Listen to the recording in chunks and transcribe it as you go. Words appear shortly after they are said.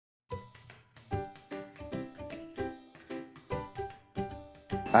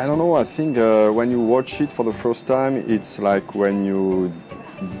I don't know, I think when you watch it for the first time, it's like when you,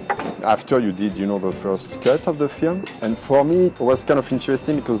 after you did, you know, the first cut of the film. And for me, it was kind of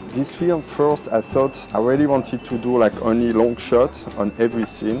interesting because this film, first, I thought I really wanted to do like only long shot on every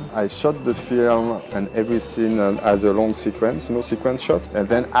scene. I shot the film and every scene as a long sequence, you know, sequence shot. And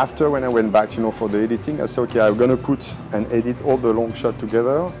then after, when I went back, you know, for the editing, I said, okay, I'm gonna put and edit all the long shot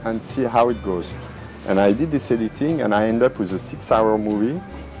together and see how it goes. And I did this editing and I ended up with a 6-hour movie,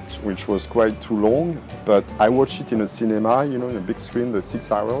 which was quite too long, but I watched it in a cinema, you know, in a big screen, the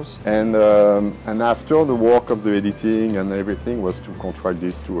 6 hours. And after the work of the editing and everything was to contract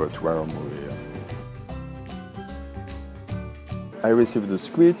this to a 2-hour movie. I received the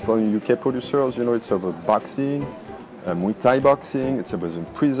script from UK producers, you know, it's about boxing, Muay Thai boxing, it's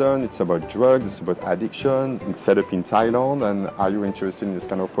about prison, it's about drugs, it's about addiction, it's set up in Thailand, and are you interested in this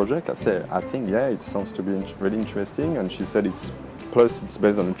kind of project? I said, I think, yeah, it sounds to be really interesting, and she said plus it's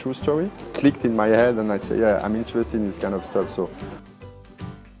based on a true story. Clicked in my head and I said, yeah, I'm interested in this kind of stuff. So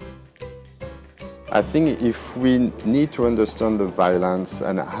I think if we need to understand the violence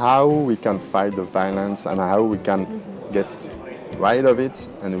and how we can fight the violence and how we can get rid of it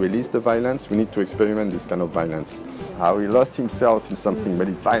and release the violence, we need to experiment this kind of violence. How he lost himself in something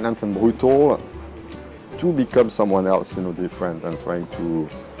very violent and brutal to become someone else, you know, different, and trying to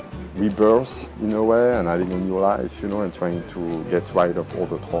rebirth in a way and having a new life, you know, and trying to get rid of all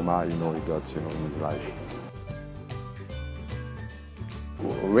the trauma, you know, he got, you know, in his life.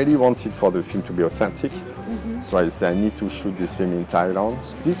 Really wanted for the film to be authentic, so I said I need to shoot this film in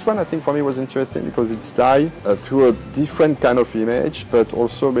Thailand. This one I think for me was interesting because it's Thai through a different kind of image, but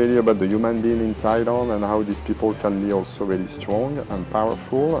also really about the human being in Thailand and how these people can be also really strong and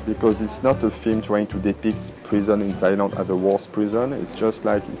powerful, because it's not a film trying to depict prison in Thailand as the worst prison. It's just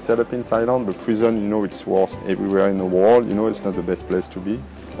like it's set up in Thailand, but prison, you know, it's worse everywhere in the world, you know, it's not the best place to be.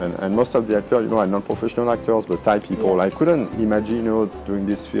 And most of the actors, you know, are non-professional actors, but Thai people. Yeah. I couldn't imagine, you know, doing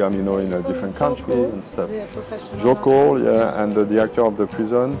this film, you know, in a different country and stuff. Joko, yeah, and the actor of the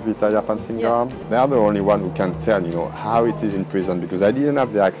prison, Vitaya Pansingam, yeah. They are the only one who can tell, you know, how it is in prison, because I didn't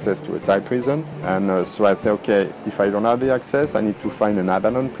have the access to a Thai prison. And so I thought, okay, if I don't have the access, I need to find an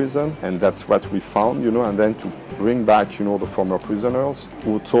abandoned prison. And that's what we found, you know, and then to bring back, you know, the former prisoners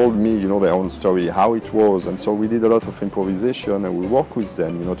who told me, you know, their own story, how it was. And so we did a lot of improvisation and we worked with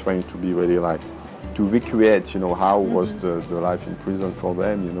them, you know, trying to be really like, to recreate, you know, how was the life in prison for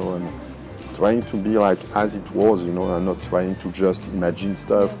them, you know, and trying to be like as it was, you know, and not trying to just imagine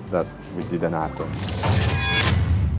stuff that didn't happen.